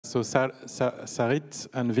So Sarit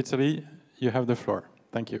and Vitaly, you have the floor.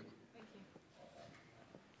 Thank you.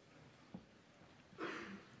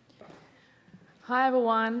 Hi,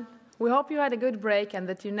 everyone. We hope you had a good break and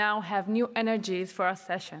that you now have new energies for our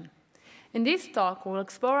session. In this talk, we'll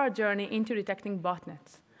explore our journey into detecting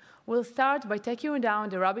botnets. We'll start by taking you down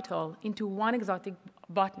the rabbit hole into one exotic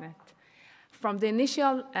botnet, from the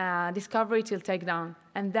initial discovery till takedown,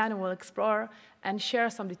 and then we'll explore and share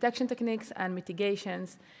some detection techniques and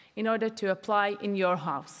mitigations in order to apply in your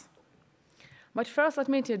house. But first, let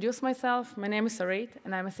me introduce myself. My name is Sarit,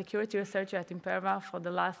 and I'm a security researcher at Imperva for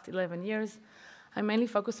the last 11 years. I mainly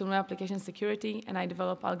focus on web application security, and I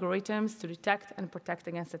develop algorithms to detect and protect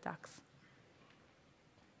against attacks.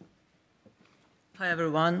 Hi,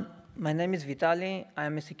 everyone. My name is Vitaly.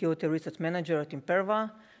 I'm a security research manager at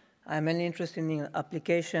Imperva. I'm mainly interested in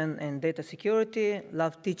application and data security,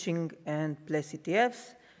 love teaching, and play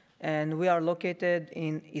CTFs. And we are located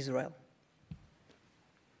in Israel.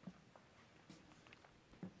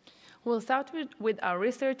 We'll start with our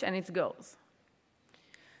research and its goals.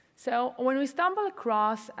 So when we stumble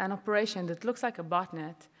across an operation that looks like a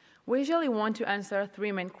botnet, we usually want to answer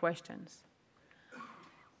three main questions.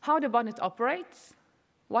 How the botnet operates,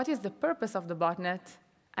 what is the purpose of the botnet,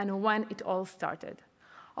 and when it all started.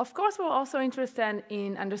 Of course, we're also interested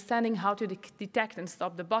in understanding how to detect and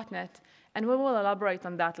stop the botnet, and we will elaborate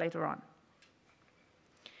on that later on.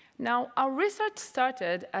 Now, our research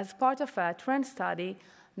started as part of a trend study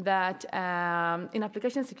that in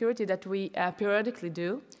application security that we periodically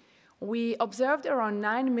do. We observed around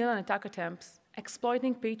 9 million attack attempts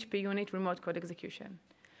exploiting PHP unit remote code execution.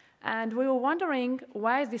 And we were wondering,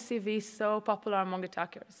 why is this CV so popular among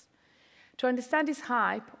attackers? To understand this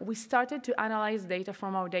hype, we started to analyze data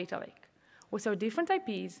from our data lake. We saw different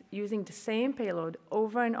IPs using the same payload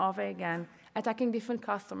over and over again, attacking different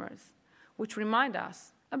customers, which remind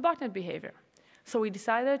us of botnet behavior. So we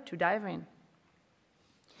decided to dive in.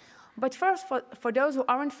 But first, for those who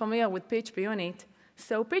aren't familiar with PHP unit,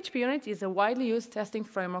 so PHP unit is a widely used testing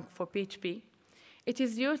framework for PHP. It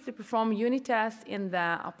is used to perform unit tests in the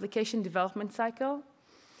application development cycle.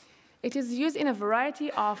 It is used in a variety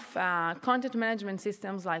of content management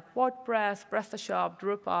systems like WordPress, PrestaShop,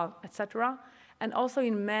 Drupal, etc., and also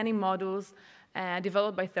in many modules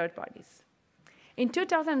developed by third parties. In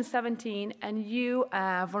 2017, a new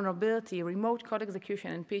vulnerability, remote code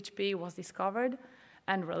execution in PHP, was discovered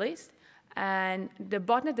and released. And the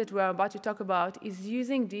botnet that we're about to talk about is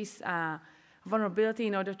using this vulnerability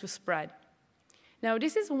in order to spread. Now,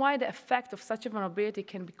 this is why the effect of such a vulnerability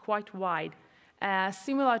can be quite wide,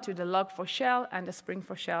 similar to the Log4Shell and the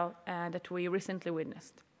Spring4Shell that we recently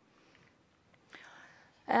witnessed.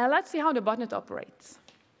 Let's see how the botnet operates.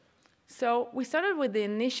 So we started with the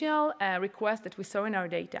initial request that we saw in our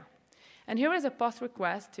data. And here is a post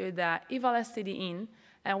request to the eval std-in,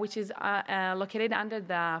 which is located under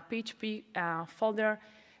the PHP folder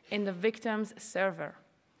in the victim's server.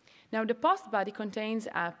 Now, the post body contains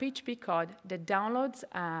a PHP code that downloads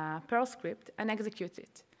a Perl script and executes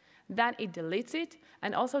it. Then it deletes it,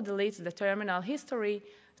 and also deletes the terminal history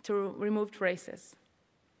to remove traces.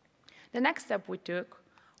 The next step we took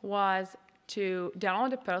was to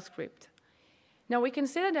download the Perl script. Now, we can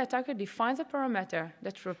see that the attacker defines a parameter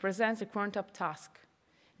that represents a cron-top task.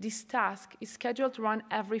 This task is scheduled to run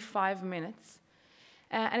every 5 minutes,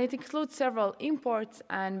 and it includes several imports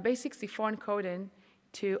and base64 encoding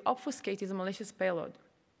to obfuscate his malicious payload.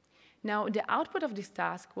 Now, the output of this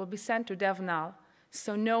task will be sent to dev null,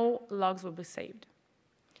 so no logs will be saved.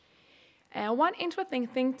 One interesting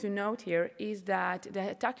thing to note here is that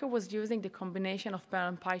the attacker was using the combination of Perl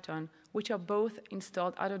and Python, which are both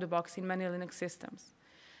installed out of the box in many Linux systems.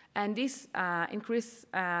 And this increased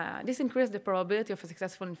the probability of a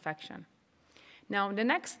successful infection. Now, the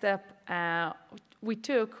next step we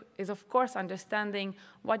took is, of course, understanding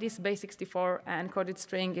what this base64 encoded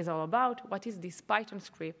string is all about, what is this Python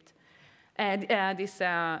script, and this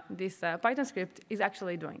Python script is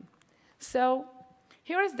actually doing. So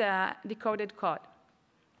here is the decoded code.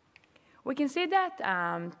 We can see that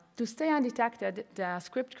to stay undetected, the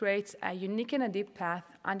script creates a unique and a deep path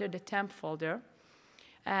under the temp folder.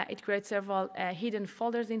 It creates several hidden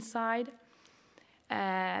folders inside.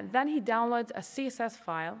 Then he downloads a CSS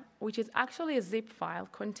file, which is actually a zip file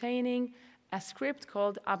containing a script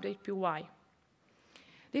called update.py.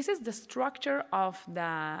 This is the structure of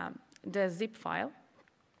the zip file.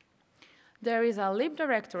 There is a lib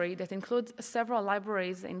directory that includes several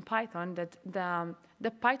libraries in Python that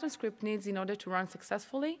the Python script needs in order to run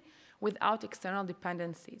successfully without external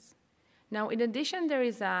dependencies. Now, in addition, there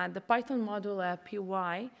is the Python module py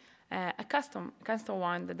a custom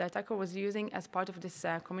one that the attacker was using as part of this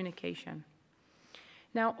communication.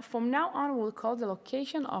 Now, from now on, we'll call the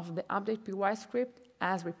location of the update.py script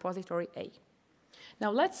as repository A.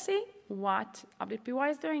 Now, let's see what update.py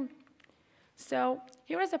is doing. So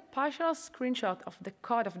here is a partial screenshot of the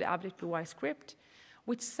code of the update.py script,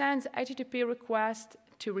 which sends HTTP request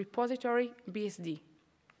to repository BSD.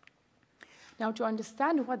 Now, to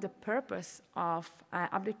understand what the purpose of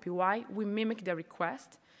update.py, we mimic the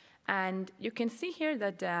request. And you can see here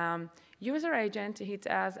that the user agent, it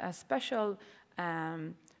has a special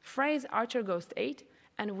phrase, Archer Ghost 8,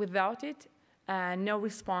 and without it, no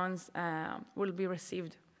response will be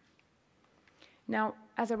received. Now,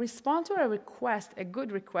 as a response to a request, a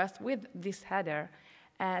good request with this header,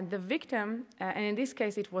 the victim, and in this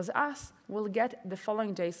case it was us, will get the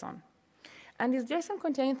following JSON. And this JSON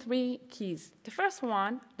contains 3 keys. The first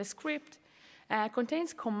one, the script,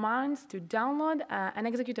 contains commands to download and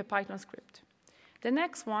execute a Python script. The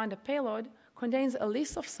next one, the payload, contains a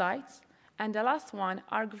list of sites. And the last one,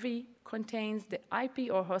 argv, contains the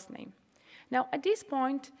IP or host name. Now, at this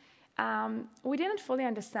point, we didn't fully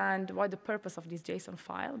understand what the purpose of this JSON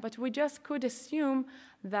file, but we just could assume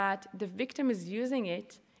that the victim is using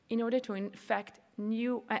it in order to infect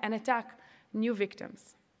and attack new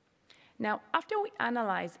victims. Now, after we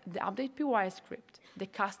analyzed the update.py script, the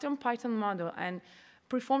custom Python model, and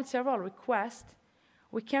performed several requests,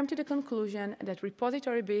 we came to the conclusion that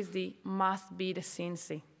repository BSD must be the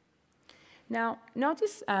CNC. Now,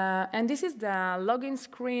 notice, and this is the login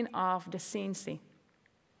screen of the CNC.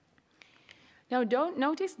 Now, don't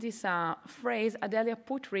notice this phrase, Adelia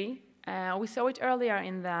Putri. We saw it earlier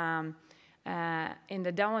in the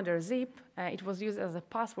downloader zip. It was used as a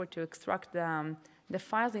password to extract the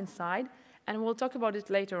files inside, and we'll talk about it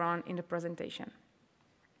later on in the presentation.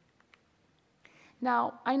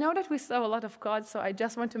 Now, I know that we saw a lot of code, so I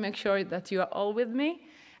just want to make sure that you are all with me.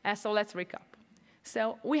 So let's recap.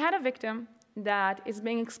 So we had a victim that is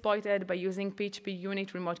being exploited by using PHP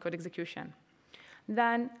unit remote code execution.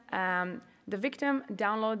 Then the victim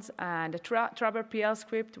downloads the TrabberPL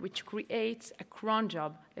script, which creates a cron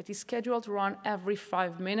job that is scheduled to run every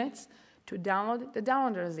 5 minutes to download the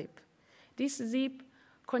downloader zip. This zip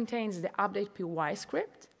contains the update.py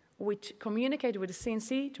script, which communicates with the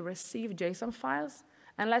CNC to receive JSON files,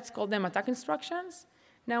 and let's call them attack instructions.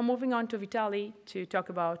 Now moving on to Vitaly to talk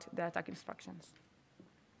about the attack instructions.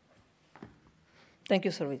 Thank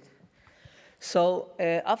you, Sarit. So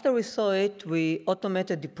after we saw it, we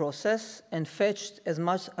automated the process and fetched as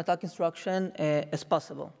much attack instruction as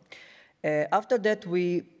possible. After that,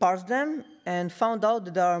 we parsed them and found out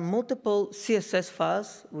that there are multiple CSS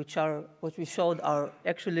files, which are what we showed are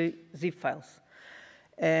actually zip files.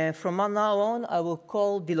 From now on, I will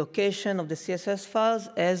call the location of the CSS files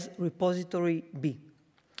as repository B.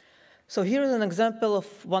 So here is an example of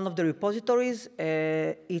one of the repositories.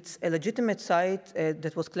 It's a legitimate site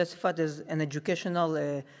that was classified as an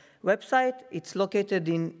educational website. It's located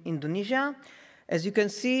in Indonesia. As you can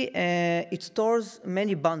see, it stores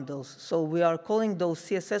many bundles. So we are calling those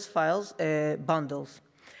CSS files bundles.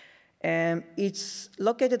 It's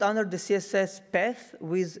located under the CSS path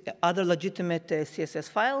with other legitimate CSS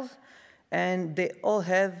files. And they all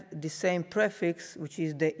have the same prefix, which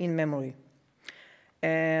is the in-memory.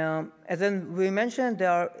 And then we mentioned there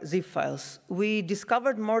are zip files. We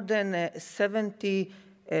discovered more than 70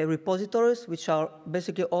 repositories, which are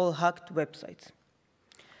basically all hacked websites.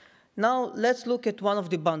 Now let's look at one of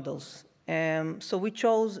the bundles. So we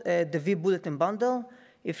chose the vBulletin bundle.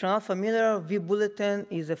 If you're not familiar, vBulletin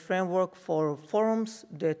is a framework for forums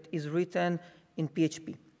that is written in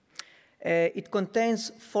PHP. It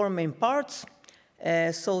contains 4 main parts.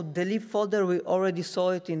 So the lib folder, we already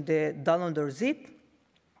saw it in the downloader zip.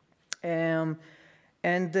 And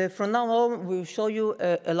from now on, we'll show you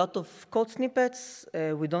a lot of code snippets.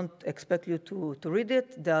 We don't expect you to read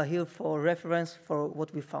it. They are here for reference for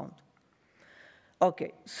what we found.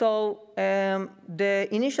 OK, so the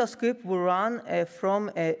initial script will run from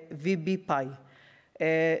VBPy.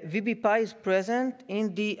 VBPy is present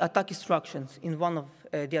in the attack instructions, in one of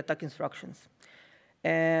the attack instructions.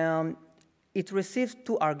 It receives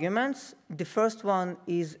 2 arguments. The first one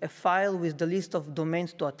is a file with the list of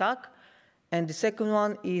domains to attack. And the second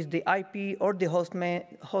one is the IP or the host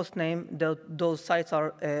name that those sites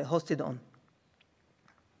are hosted on.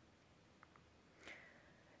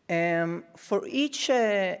 For each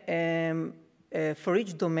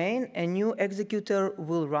domain, a new executor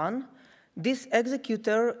will run. This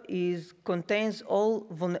executor contains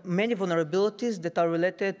many vulnerabilities that are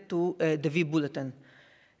related to the vBulletin.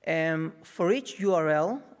 For each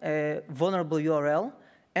URL, vulnerable URL,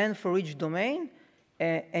 and for each domain,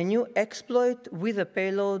 a new exploit with a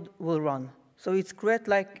payload will run. So it's create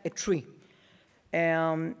like a tree.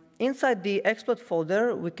 Inside the exploit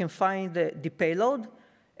folder, we can find the payload,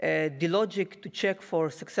 the logic to check for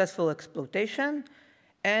successful exploitation,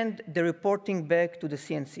 and the reporting back to the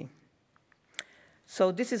CNC.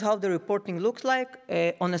 So this is how the reporting looks like.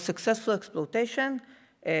 On a successful exploitation,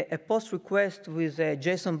 a post request with a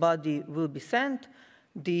JSON body will be sent.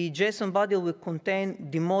 The JSON body will contain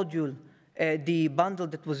the module, the bundle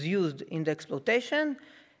that was used in the exploitation,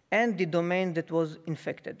 and the domain that was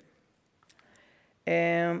infected.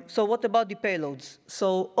 So what about the payloads?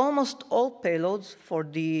 So almost all payloads for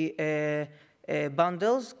the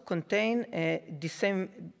bundles contain the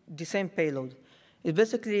same payload. It's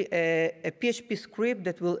basically a PHP script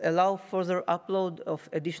that will allow further upload of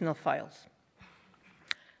additional files.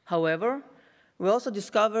 However, we also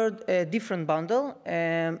discovered a different bundle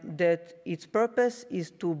that its purpose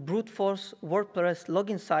is to brute force WordPress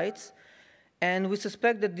login sites, and we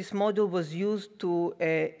suspect that this module was used to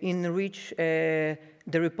enrich the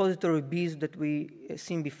repository bees that we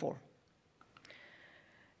seen before.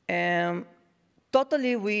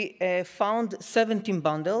 Totally, we found 17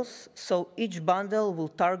 bundles, so each bundle will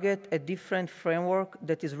target a different framework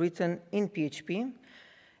that is written in PHP,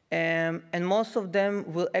 and most of them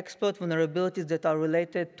will exploit vulnerabilities that are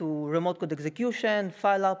related to remote code execution,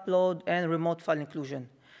 file upload, and remote file inclusion.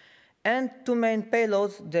 And two main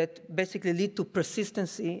payloads that basically lead to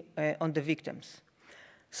persistency on the victims.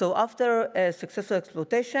 So after a successful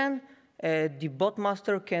exploitation, the bot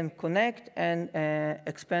master can connect and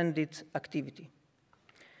expand its activity.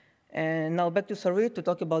 And now back to Sarit to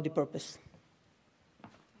talk about the purpose.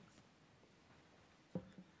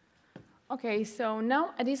 Okay, so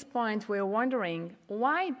now at this point we're wondering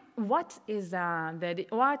what are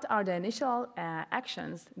the initial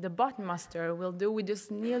actions the bot master will do with these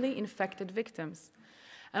newly infected victims,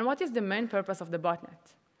 and what is the main purpose of the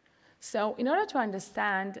botnet? So in order to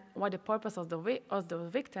understand what the purpose of the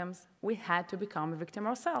victims, we had to become a victim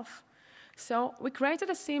ourselves. So we created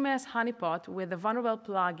a CMS honeypot with a vulnerable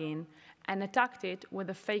plugin and attacked it with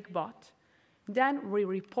a fake bot. Then we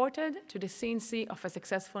reported to the CNC of a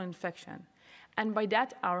successful infection. And by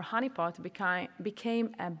that, our honeypot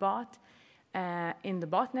became a bot in the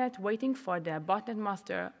botnet, waiting for the botnet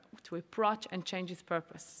master to approach and change its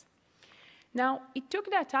purpose. Now, it took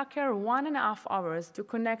the attacker 1.5 hours to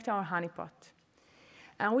connect our honeypot,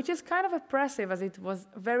 which is kind of impressive as it was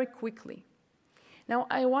very quickly. Now,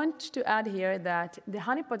 I want to add here that the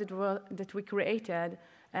honeypot that we created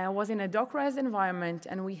was in a Dockerized environment,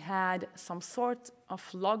 and we had some sort of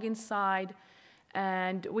log inside,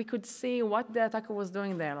 and we could see what the attacker was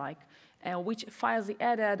doing there, like which files he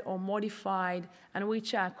added or modified, and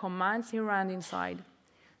which commands he ran inside.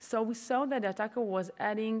 So we saw that the attacker was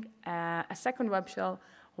adding a second web shell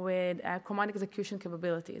with command execution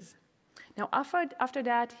capabilities. Now, after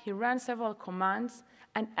that, he ran several commands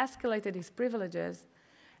and escalated his privileges,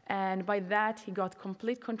 and by that, he got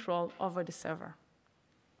complete control over the server.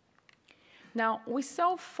 Now, we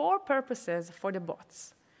saw 4 purposes for the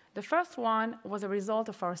bots. The first one was a result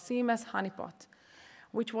of our CMS honeypot,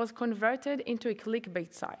 which was converted into a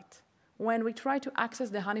clickbait site. When we tried to access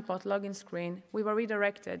the honeypot login screen, we were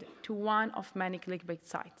redirected to one of many clickbait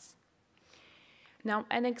sites. Now,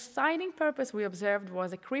 an exciting purpose we observed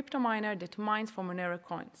was a crypto miner that mines for Monero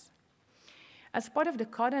coins. As part of the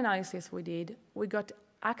code analysis we did, we got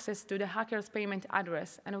access to the hacker's payment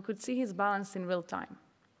address, and we could see his balance in real time.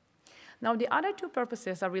 Now, the other 2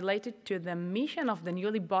 purposes are related to the mission of the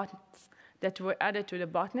newly bots that were added to the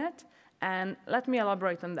botnet, and let me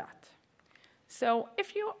elaborate on that. So,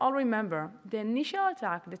 if you all remember, the initial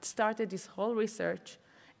attack that started this whole research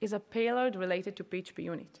is a payload related to PHP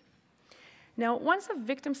unit. Now, once a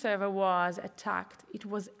victim server was attacked, it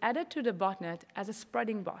was added to the botnet as a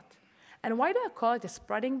spreading bot. And why do I call it a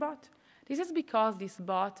spreading bot? This is because this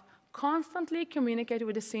bot constantly communicated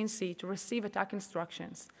with the CNC to receive attack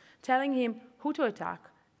instructions, telling him who to attack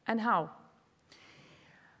and how.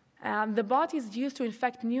 The bot is used to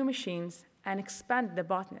infect new machines and expand the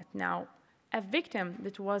botnet. Now, a victim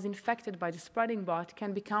that was infected by the spreading bot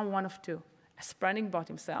can become one of 2, a spreading bot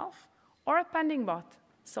himself or a pending bot.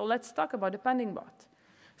 So let's talk about the pending bot.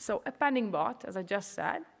 So a pending bot, as I just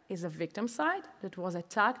said, is a victim side that was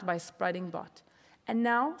attacked by a spreading bot and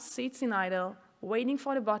now sits in idle, waiting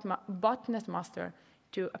for the botnet master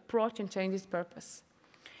to approach and change its purpose.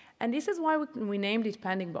 And this is why we named it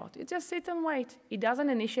pending bot. It just sits and waits. It doesn't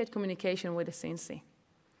initiate communication with the CNC.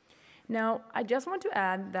 Now, I just want to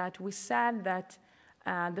add that we said that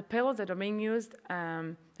the payloads that are being used,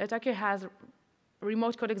 the attacker has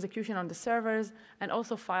remote code execution on the servers, and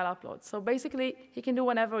also file uploads. So basically, he can do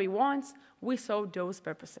whatever he wants. We saw those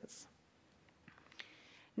purposes.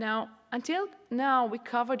 Now, until now, we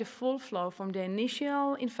covered the full flow from the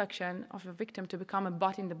initial infection of a victim to become a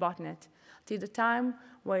bot in the botnet to the time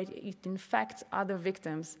where it infects other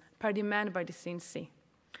victims per demand by the CNC.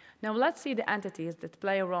 Now, let's see the entities that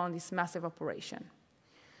play a role in this massive operation.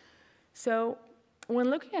 So when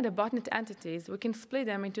looking at the botnet entities, we can split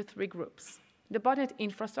them into 3 groups: the botnet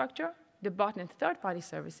infrastructure, the botnet third-party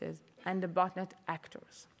services, and the botnet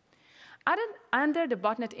actors. Under the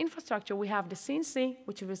botnet infrastructure, we have the CNC,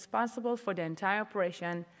 which is responsible for the entire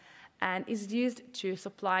operation and is used to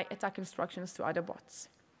supply attack instructions to other bots.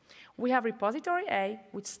 We have repository A,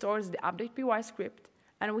 which stores the update PY script,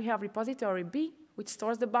 and we have repository B, which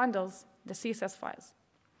stores the bundles, the CSS files.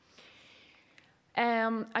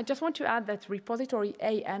 I just want to add that repository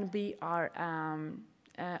A and B are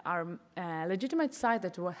legitimate sites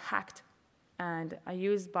that were hacked and are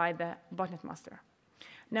used by the botnet master.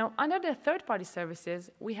 Now, under the third-party services,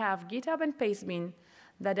 we have GitHub and Pastebin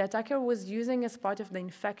that the attacker was using as part of the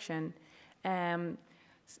infection.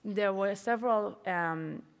 There were several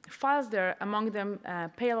files there, among them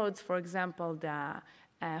payloads, for example, the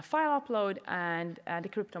file upload and the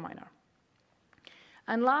crypto miner.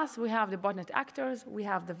 And last, we have the botnet actors, we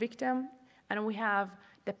have the victim, and we have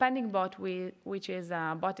the pending bot, which is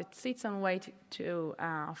a bot that sits and waits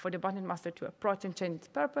for the botnet master to approach and change its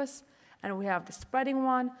purpose. And we have the spreading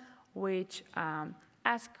one, which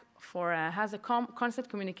has a constant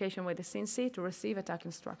communication with the CNC to receive attack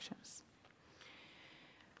instructions.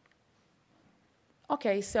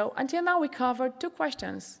 OK, so until now, we covered 2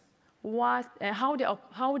 questions: how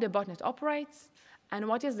the botnet operates, and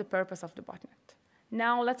what is the purpose of the botnet.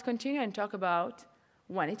 Now, let's continue and talk about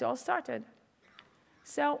when it all started.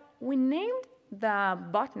 So we named the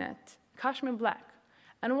botnet Kashmir Black.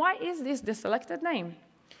 And why is this the selected name?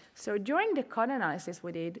 So during the code analysis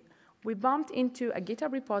we did, we bumped into a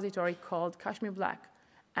GitHub repository called Kashmir Black.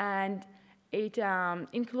 And it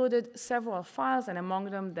included several files, and among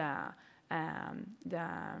them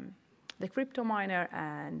the crypto miner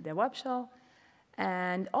and the web shell.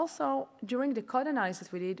 And also, during the code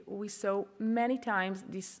analysis we did, we saw many times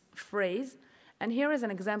this phrase. And here is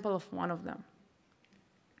an example of one of them.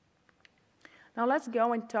 Now let's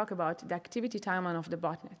go and talk about the activity timeline of the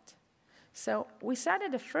botnet. So we said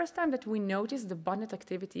that the first time that we noticed the botnet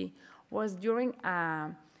activity was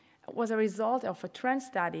a result of a trend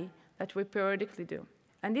study that we periodically do.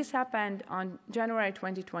 And this happened on January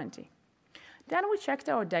 2020. Then we checked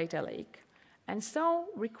our data lake and saw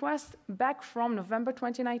requests back from November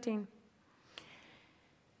 2019.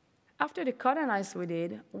 After the code analysis we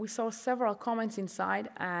did, we saw several comments inside,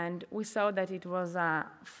 and we saw that it was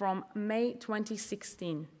from May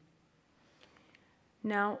 2016.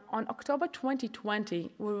 Now, on October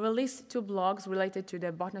 2020, we released 2 blogs related to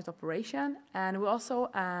the botnet operation, and we also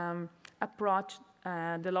approached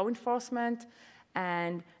the law enforcement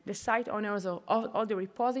and the site owners of all the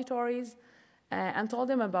repositories and told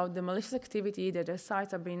them about the malicious activity that the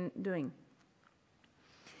sites have been doing.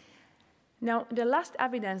 Now, the last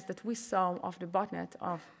evidence that we saw of the botnet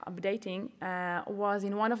of updating was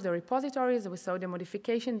in one of the repositories. We saw the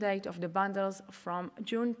modification date of the bundles from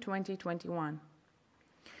June 2021.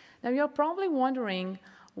 Now, you're probably wondering,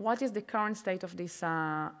 what is the current state of this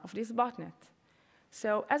botnet?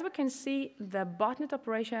 So, as we can see, the botnet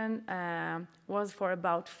operation was for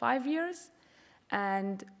about 5 years.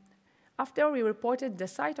 And after we reported the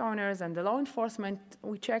site owners and the law enforcement,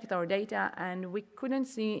 we checked our data, and we couldn't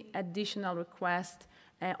see additional requests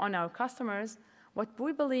on our customers. What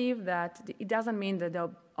we believe that it doesn't mean that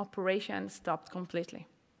the operation stopped completely.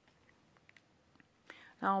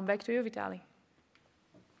 Now, back to you, Vitaly.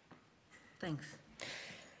 Thanks.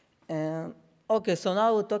 OK, so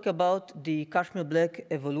now we'll talk about the Kashmir Black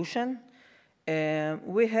evolution.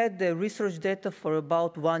 We had the research data for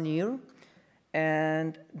about 1 year.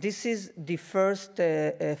 And this is the first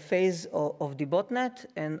phase of the botnet.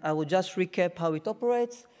 And I will just recap how it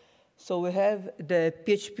operates. So we have the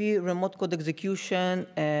PHP remote code execution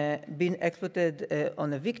being exploited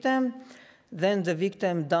on a victim. Then the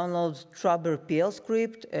victim downloads Trouble PL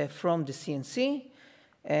script from the CNC.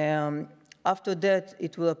 After that,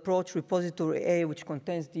 it will approach repository A, which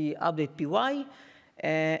contains the update PY.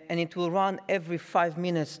 And it will run every 5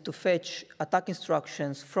 minutes to fetch attack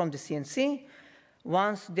instructions from the CNC.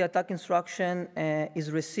 Once the attack instruction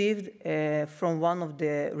is received from one of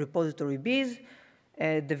the repository Bs,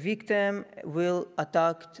 the victim will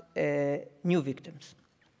attack new victims.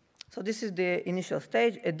 So this is the initial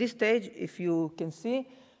stage. At this stage, if you can see,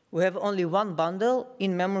 we have only one bundle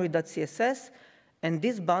in memory.css, And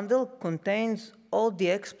this bundle contains all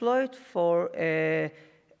the exploit for the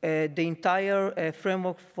entire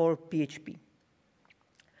framework for PHP.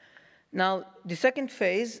 Now, the second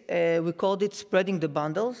phase, we called it spreading the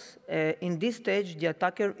bundles. In this stage, the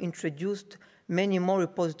attacker introduced many more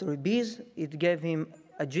repository bees. It gave him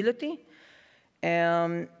agility.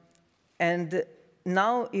 And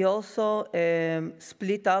now he also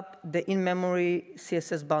split up the in-memory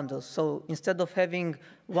CSS bundles. So instead of having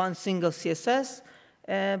one single CSS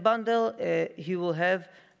bundle, he will have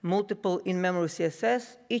multiple in-memory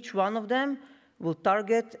CSS. Each one of them will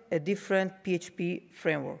target a different PHP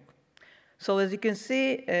framework. So as you can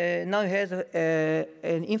see, now he has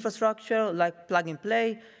an infrastructure like plug and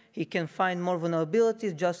play. He can find more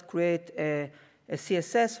vulnerabilities, just create a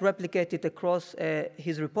CSS, replicate it across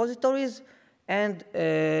his repositories, and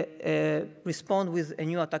respond with a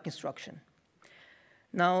new attack instruction.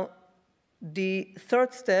 Now, the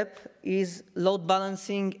third step is load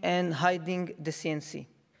balancing and hiding the CNC.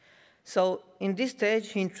 So in this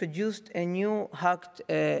stage, he introduced a new hacked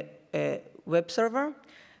web server,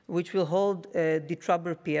 which will hold the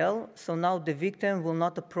Trouble PL. So now the victim will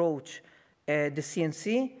not approach the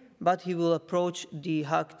CNC, but he will approach the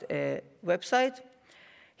hacked website.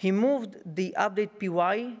 He moved the update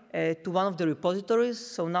PY to one of the repositories.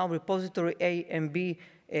 So now repository A and B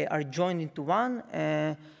are joined into one.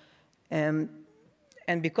 And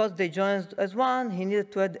because they joined as one, he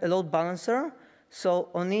needed to add a load balancer. So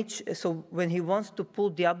when he wants to pull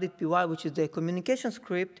the update PY, which is the communication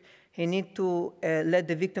script, he needs to let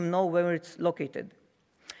the victim know where it's located.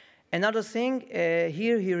 Another thing,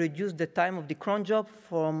 here he reduced the time of the cron job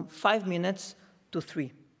from 5 minutes to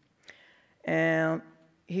 3.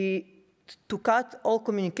 To cut all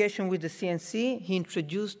communication with the CNC, he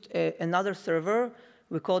introduced another server.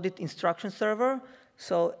 We called it instruction server.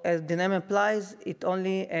 So as the name implies, it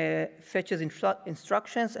only fetches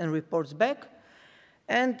instructions and reports back.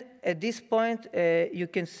 And at this point, you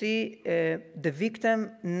can see the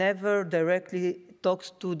victim never directly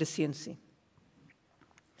talks to the CNC.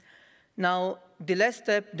 Now, the last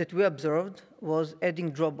step that we observed was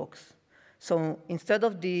adding Dropbox. So instead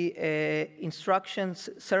of the instructions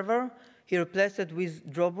server, he replaced it with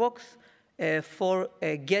Dropbox for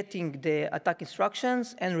getting the attack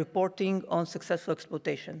instructions and reporting on successful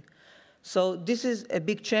exploitation. So this is a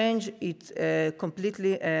big change. It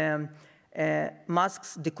completely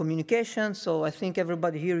masks the communication. So I think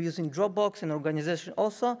everybody here using Dropbox and organization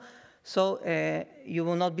also. So you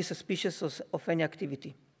will not be suspicious of any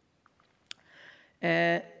activity.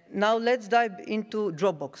 Now let's dive into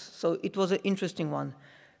Dropbox. So it was an interesting one.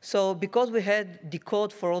 So because we had the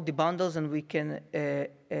code for all the bundles and we can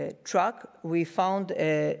track, we found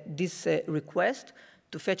this request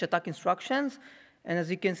to fetch attack instructions. And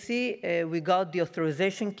as you can see, we got the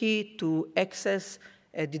authorization key to access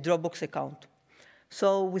the Dropbox account.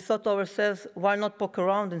 So we thought to ourselves, why not poke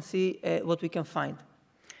around and see what we can find?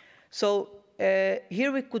 So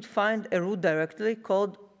here we could find a root directory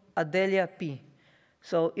called Adelia P.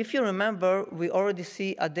 So if you remember, we already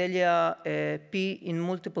see Adelia P in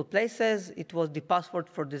multiple places. It was the password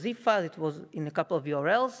for the zip file. It was in a couple of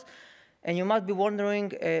URLs. And you might be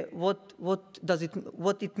wondering what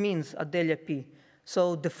it means, Adelia P.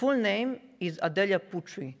 So the full name is Adelia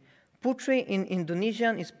Putri. Putri in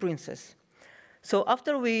Indonesian is princess. So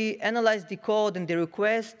after we analyzed the code and the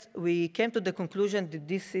request, we came to the conclusion that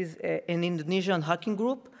this is an Indonesian hacking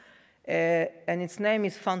group, and its name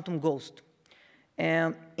is Phantom Ghost.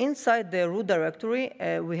 Inside the root directory,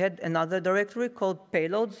 we had another directory called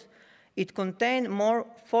payloads. It contained more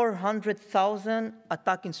 400,000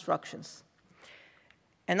 attack instructions.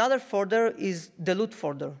 Another folder is the loot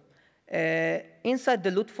folder. Inside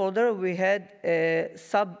the loot folder, we had a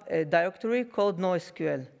subdirectory called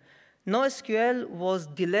NoSQL. NoSQL was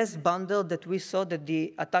the last bundle that we saw that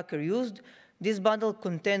the attacker used. This bundle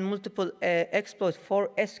contained multiple exploits for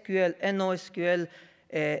SQL and NoSQL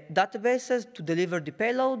databases to deliver the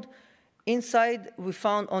payload. Inside, we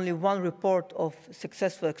found only one report of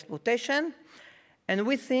successful exploitation. And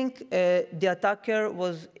we think the attacker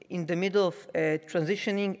was in the middle of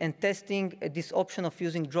transitioning and testing this option of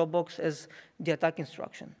using Dropbox as the attack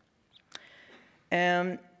instruction.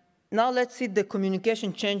 Now let's see the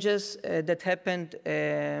communication changes that happened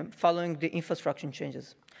following the infrastructure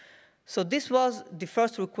changes. So this was the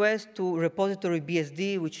first request to repository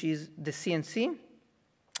BSD, which is the CNC.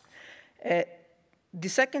 The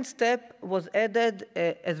second step was added,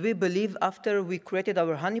 as we believe, after we created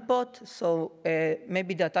our honeypot. So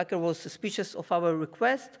maybe the attacker was suspicious of our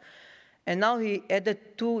request. And now he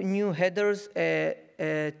added two new headers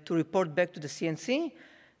to report back to the CNC.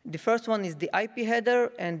 The first one is the IP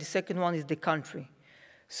header, and the second one is the country.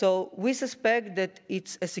 So we suspect that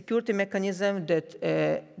it's a security mechanism that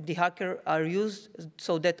the hacker are used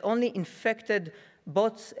so that only infected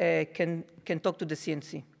bots can talk to the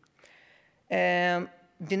CNC.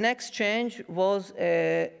 The next change was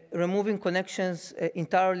removing connections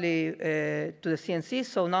entirely to the CNC.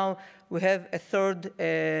 So now we have a third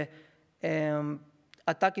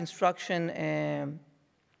attack instruction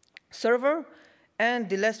server. And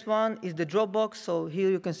the last one is the Dropbox. So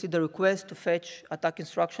here you can see the request to fetch attack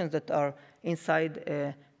instructions that are inside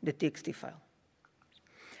the TXT file.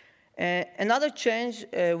 Another change,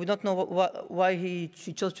 we don't know why he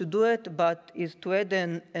chose to do it, but is to add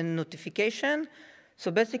a notification.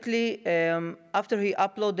 So basically, after he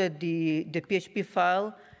uploaded the PHP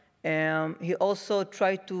file, he also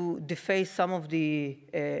tried to deface some of the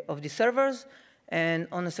servers. And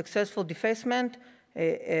on a successful defacement,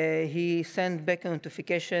 he sent back a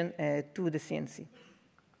notification to the CNC.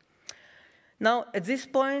 Now, at this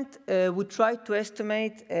point, we try to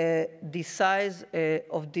estimate the size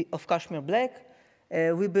of Kashmir Black.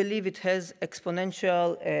 We believe it has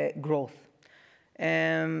exponential growth.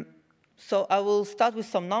 So I will start with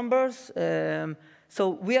some numbers. So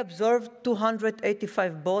we observed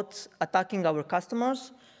 285 bots attacking our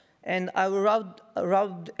customers. And I will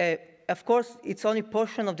route of course, it's only a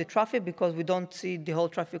portion of the traffic because we don't see the whole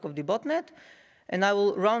traffic of the botnet. And I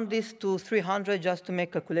will round this to 300 just to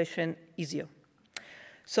make calculation easier.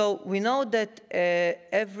 So we know that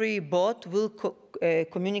every bot will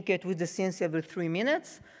communicate with the CNC every 3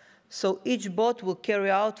 minutes. So each bot will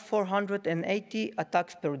carry out 480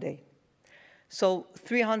 attacks per day. So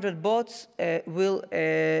 300 bots will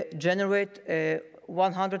generate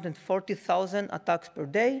 140,000 attacks per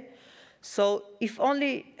day. So if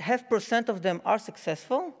only 0.5% of them are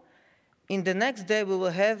successful, in the next day we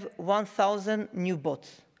will have 1,000 new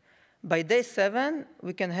bots. By day 7,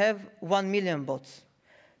 we can have 1 million bots.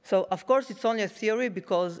 So of course, it's only a theory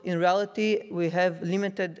because in reality, we have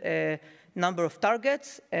limited number of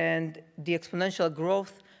targets, and the exponential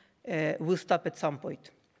growth will stop at some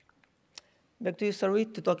point. Back to you,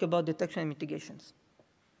 Sarit, to talk about detection and mitigations.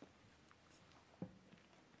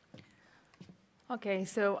 OK,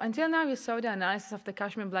 so until now, you saw the analysis of the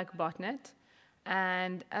Kashmir Black botnet.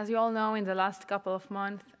 And as you all know, in the last couple of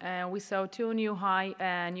months, we saw 2 new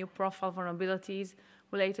profile vulnerabilities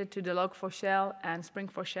related to the Log4Shell and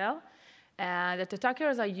Spring4Shell that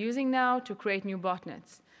attackers are using now to create new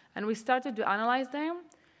botnets. And we started to analyze them.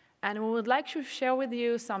 And we would like to share with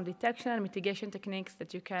you some detection and mitigation techniques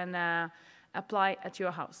that you can apply at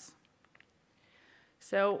your house.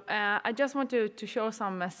 So I just want to show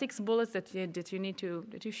some 6 bullets that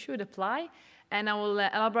you should apply, and I will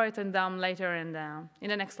elaborate on them later in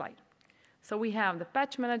the next slide. So we have the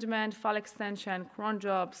patch management, file extension, cron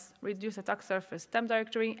jobs, reduce attack surface, temp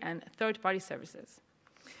directory, and third-party services.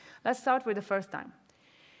 Let's start with the first time.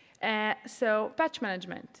 So patch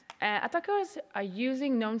management. Attackers are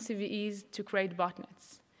using known CVEs to create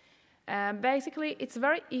botnets. Basically, it's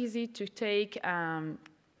very easy to take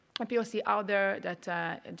a POC out there that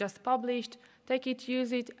just published, take it,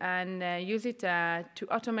 use it, and use it to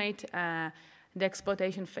automate the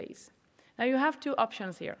exploitation phase. Now, you have 2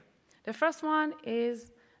 options here. The first one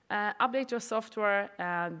is update your software,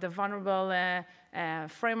 the vulnerable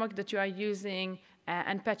framework that you are using,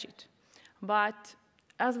 and patch it. But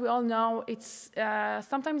as we all know,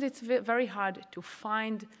 sometimes it's very hard to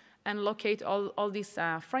find and locate all these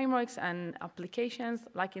frameworks and applications,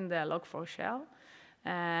 like in the Log4Shell.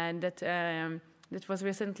 And that was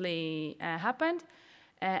recently happened.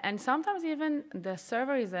 And sometimes even the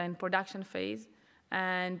server is in production phase,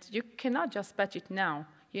 and you cannot just patch it now.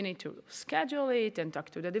 You need to schedule it and talk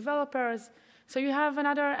to the developers. So you have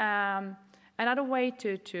another way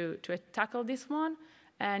to tackle this one,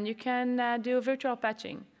 and you can do virtual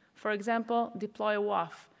patching. For example, deploy a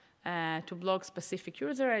WAF to block specific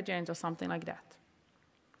user agents or something like that.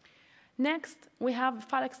 Next, we have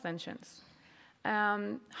file extensions.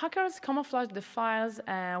 Hackers camouflage the files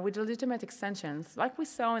with legitimate extensions. Like we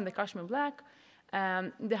saw in the Kashmir Black,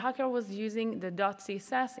 the hacker was using the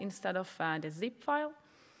 .css instead of the zip file.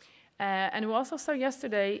 And we also saw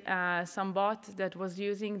yesterday some bot that was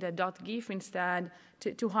using the .gif instead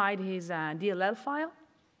to hide his DLL file.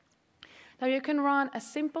 Now you can run a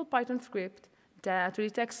simple Python script to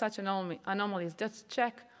detect such anomalies. Just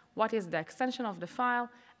check what is the extension of the file,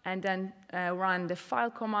 and then run the file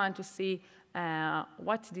command to see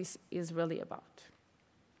what this is really about.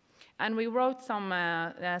 And we wrote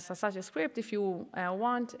such a script. If you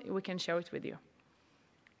want, we can share it with you.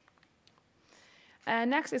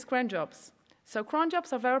 Next is cron jobs. So cron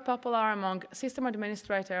jobs are very popular among system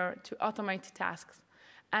administrators to automate tasks.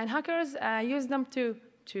 And hackers use them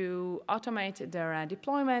to automate their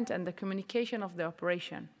deployment and the communication of the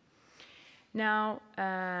operation. Now,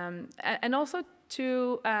 and also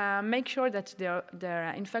to make sure that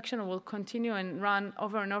their infection will continue and run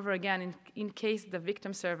over and over again in case the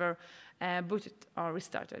victim server booted or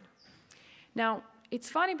restarted. Now, it's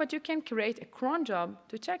funny, but you can create a cron job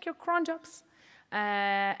to check your cron jobs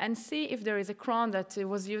and see if there is a cron that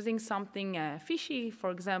was using something fishy,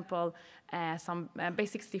 for example, some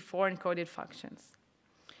base64 encoded functions.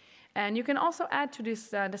 And you can also add to this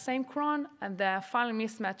the same cron and the file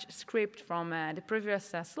mismatch script from the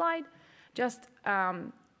previous slide. Just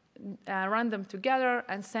run them together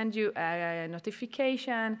and send you a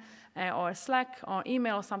notification or Slack or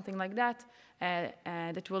email or something like that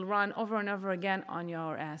that will run over and over again on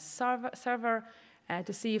your server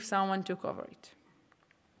to see if someone took over it.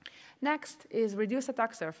 Next is reduce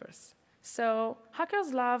attack surface. So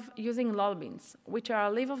hackers love using lolbins, which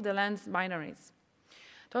are leave-of-the-land binaries.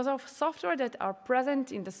 Those are software that are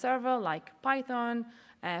present in the server, like Python,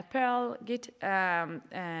 Perl, Git,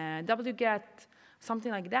 wget,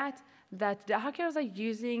 something like that, that the hackers are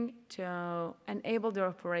using to enable their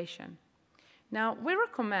operation. Now, we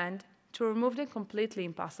recommend to remove them completely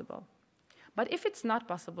impossible. But if it's not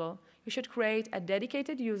possible, you should create a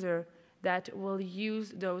dedicated user that will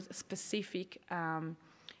use those specific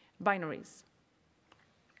binaries.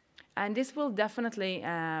 And this will definitely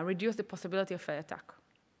reduce the possibility of an attack.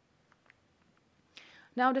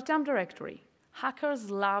 Now, the temp directory.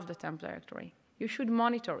 Hackers love the temp directory. You should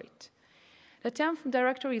monitor it. The temp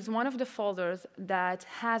directory is one of the folders that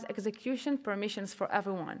has execution permissions for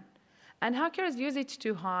everyone. And hackers use it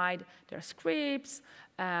to hide their scripts,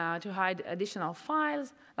 to hide additional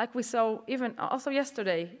files, like we saw even also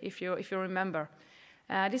yesterday, if you remember.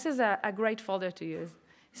 This is a great folder to use.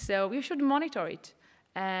 So you should monitor it.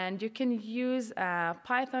 And you can use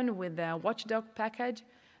Python with the watchdog package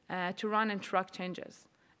to run and track changes.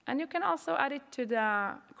 And you can also add it to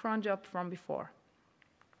the cron job from before.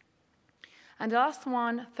 And the last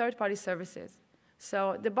one, third-party services.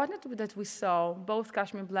 So the botnet that we saw, both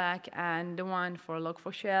Kashmir Black and the one for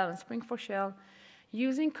Log4Shell and Spring4Shell,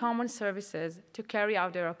 using common services to carry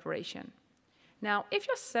out their operation. Now, if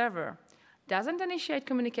your server doesn't initiate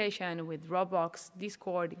communication with Dropbox,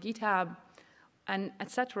 Discord, GitHub, and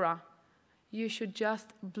etc., you should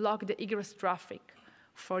just block the egress traffic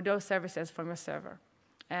for those services from your server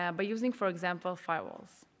by using, for example,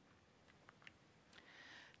 firewalls.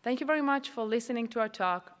 Thank you very much for listening to our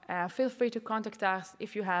talk. Feel free to contact us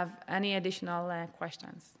if you have any additional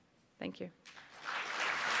questions. Thank you.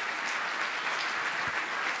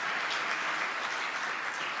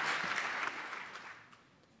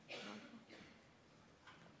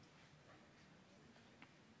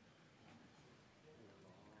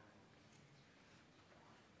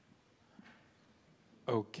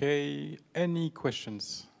 Okay, any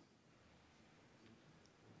questions?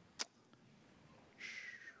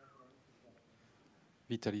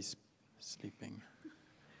 Vitaly's sleeping.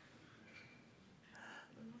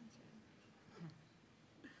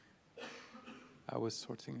 I was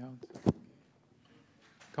sorting out.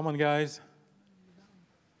 Come on, guys.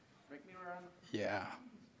 Make me run. Yeah.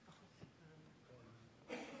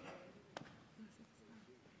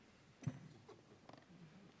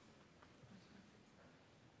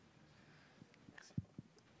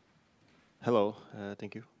 Hello,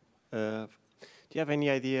 thank you. Do you have any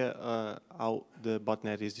idea how the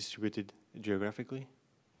botnet is distributed geographically?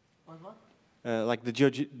 What? Like the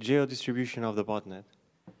geo-distribution of the botnet?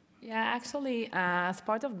 Yeah, actually, as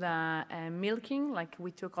part of the milking, like we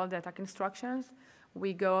took all the attack instructions,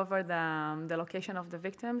 we go over the location of the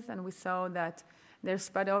victims, and we saw that they're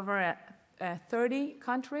spread over 30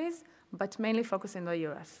 countries, but mainly focused in the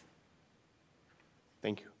US.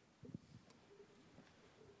 Thank you.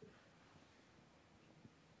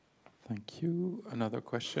 Thank you. Another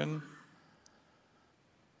question?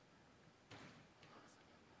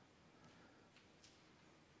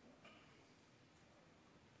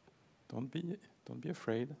 Don't be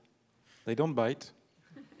afraid. They don't bite.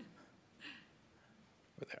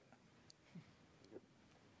 Over there.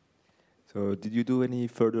 So did you do any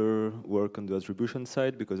further work on the attribution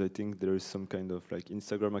side? Because I think there is some kind of like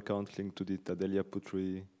Instagram account linked to the Tadelia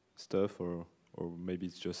Putri stuff, or maybe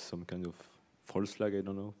it's just some kind of false flag, I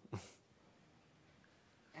don't know.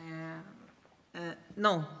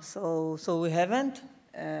 No, so we haven't.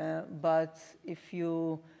 But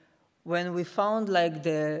when we found like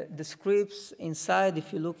the scripts inside,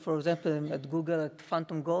 if you look, for example, at Google at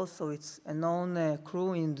Phantom Ghost, so it's a known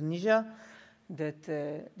crew in Indonesia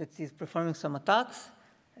that is performing some attacks,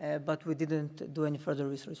 but we didn't do any further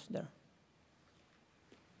research there.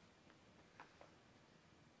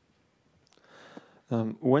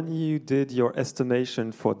 When you did your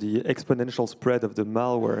estimation for the exponential spread of the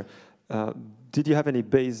malware, did you have any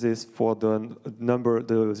basis for the number,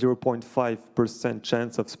 the 0.5%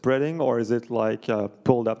 chance of spreading, or is it like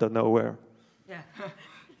pulled out of nowhere? Yeah,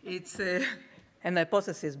 it's an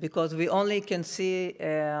hypothesis because we only can see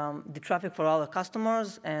the traffic for our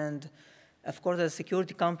customers, and of course, as a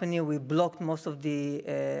security company, we blocked most of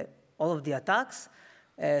the all of the attacks,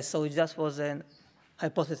 so it just was an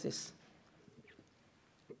hypothesis.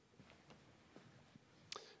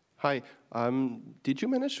 Hi. Did you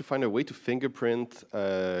manage to find a way to fingerprint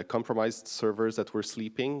compromised servers that were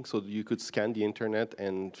sleeping so that you could scan the internet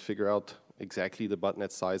and figure out exactly the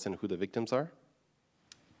botnet size and who the victims are?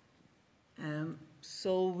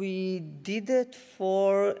 So we did it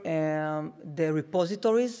for the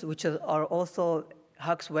repositories, which are also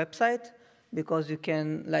Hack's website, because you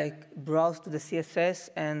can like browse to the CSS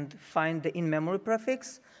and find the in-memory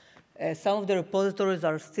prefix. Some of the repositories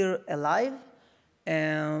are still alive,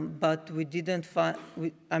 but we didn't find.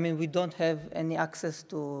 We don't have any access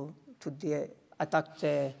to the attacked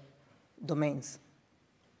domains.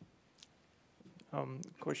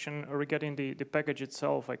 Question regarding the package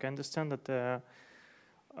itself. I can understand that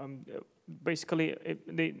basically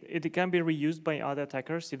it can be reused by other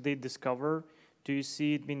attackers if they discover. Do you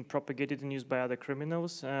see it being propagated and used by other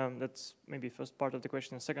criminals? That's maybe first part of the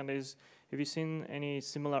question. And second is, have you seen any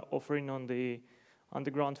similar offering on the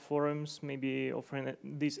underground forums, maybe offering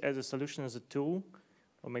this as a solution, as a tool,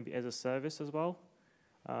 or maybe as a service as well,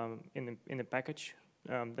 in the package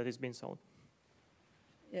that is being sold?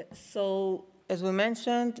 Yeah, so as we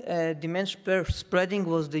mentioned, the main spreading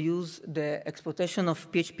was the exploitation of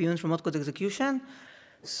PHP unit remote code execution.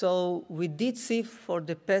 So we did see for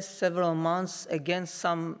the past several months, again,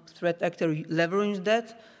 some threat actor leveraging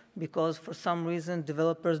that, because for some reason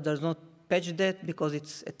developers does not patch that because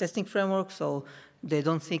it's a testing framework, so they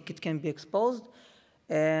don't think it can be exposed.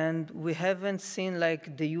 And we haven't seen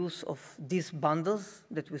like the use of these bundles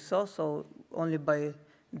that we saw, so only by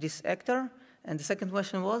this actor. And the second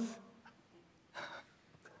question was?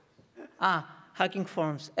 Hacking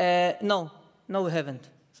forums. No, we haven't.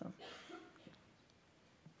 So.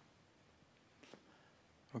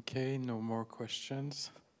 Okay, no more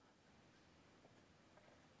questions.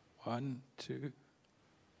 1, 2,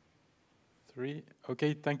 3.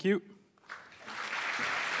 Okay, thank you.